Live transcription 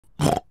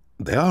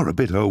They are a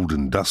bit old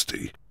and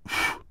dusty.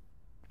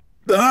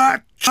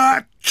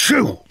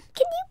 Achoo!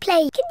 Can you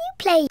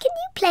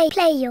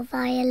play your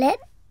violin?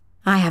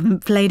 I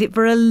haven't played it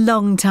for a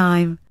long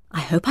time.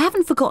 I hope I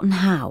haven't forgotten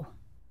how.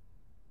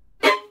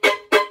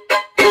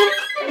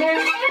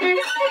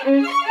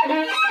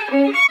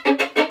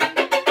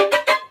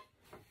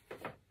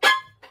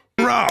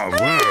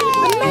 Bravo!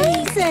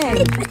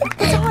 Amazing!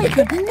 I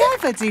could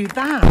never do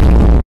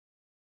that.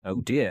 Oh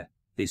dear,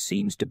 this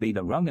seems to be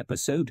the wrong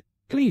episode.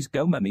 Please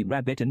go, Mummy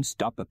Rabbit, and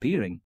stop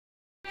appearing.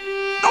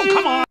 Oh,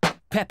 come on!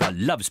 Peppa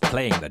loves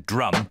playing the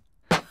drum.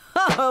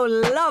 Oh,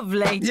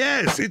 lovely.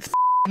 Yes, it's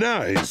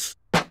nice.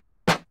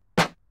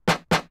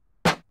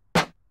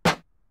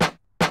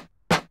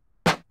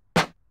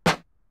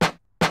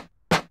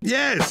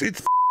 Yes,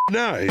 it's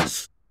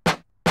nice.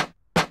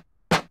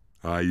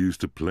 I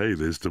used to play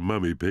this to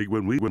Mummy Pig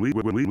when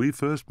we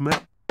first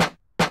met.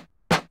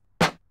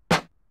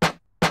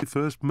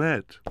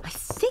 I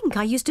think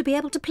I used to be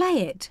able to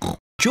play it.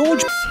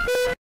 George...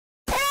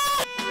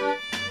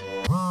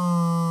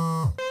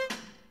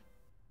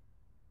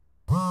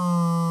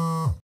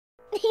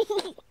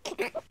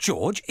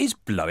 George is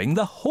blowing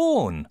the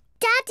horn.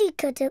 Daddy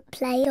couldn't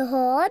play the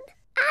horn,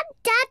 and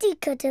Daddy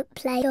couldn't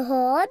play the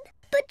horn,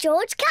 but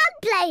George can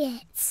play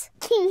it.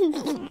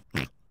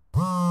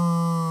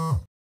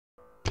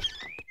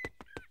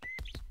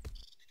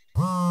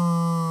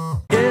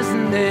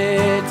 Isn't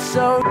it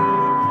so?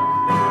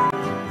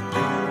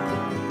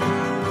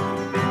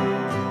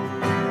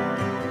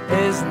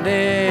 Isn't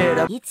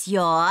it? It's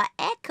your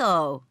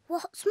echo.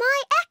 What's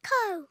my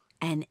echo?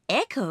 An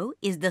echo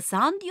is the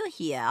sound you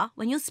hear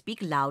when you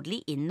speak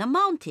loudly in the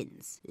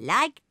mountains,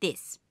 like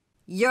this.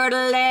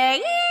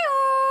 Yodeling!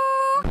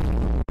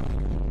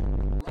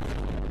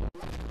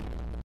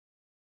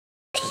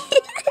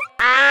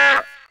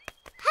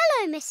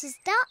 Hello, Mrs.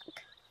 Duck.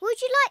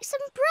 Would you like some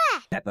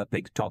bread? Peppa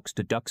Pig talks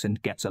to ducks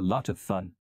and gets a lot of fun.